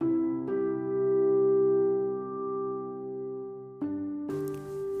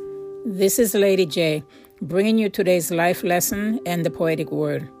This is Lady J, bringing you today's life lesson and the poetic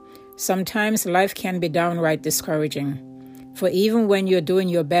word. Sometimes life can be downright discouraging. For even when you're doing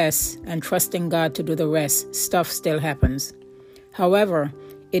your best and trusting God to do the rest, stuff still happens. However,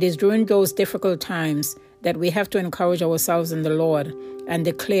 it is during those difficult times that we have to encourage ourselves in the Lord and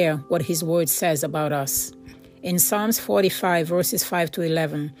declare what His word says about us. In Psalms 45, verses 5 to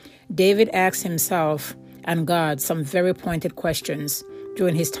 11, David asks himself and God some very pointed questions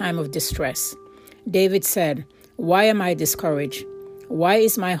during his time of distress. David said, "Why am I discouraged? Why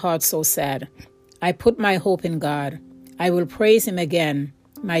is my heart so sad? I put my hope in God. I will praise Him again,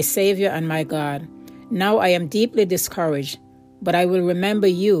 my Savior and my God. Now I am deeply discouraged, but I will remember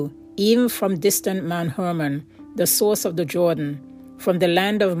you, even from distant Mount Hermon, the source of the Jordan, from the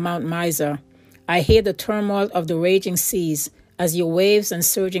land of Mount Mizar. I hear the turmoil of the raging seas as your waves and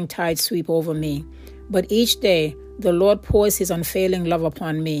surging tides sweep over me. But each day the Lord pours His unfailing love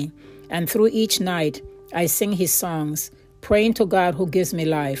upon me, and through each night I sing His songs, praying to God who gives me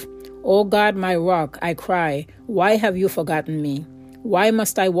life. O God, my rock, I cry, why have you forgotten me? Why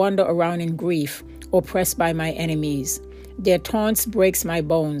must I wander around in grief, oppressed by my enemies? Their taunts breaks my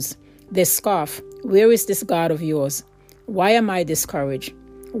bones. They scoff, where is this God of yours? Why am I discouraged?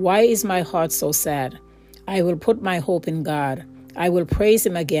 Why is my heart so sad? I will put my hope in God. I will praise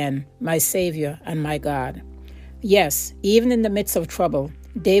Him again, my Savior and my God." Yes, even in the midst of trouble,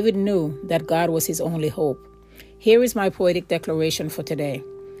 David knew that God was his only hope. Here is my poetic declaration for today.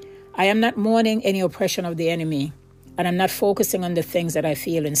 I am not mourning any oppression of the enemy, and I'm not focusing on the things that I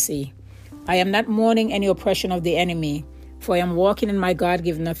feel and see. I am not mourning any oppression of the enemy, for I am walking in my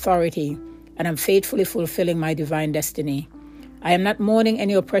God-given authority, and I'm faithfully fulfilling my divine destiny. I am not mourning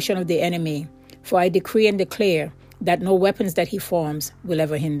any oppression of the enemy, for I decree and declare that no weapons that he forms will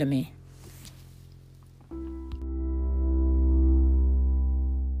ever hinder me.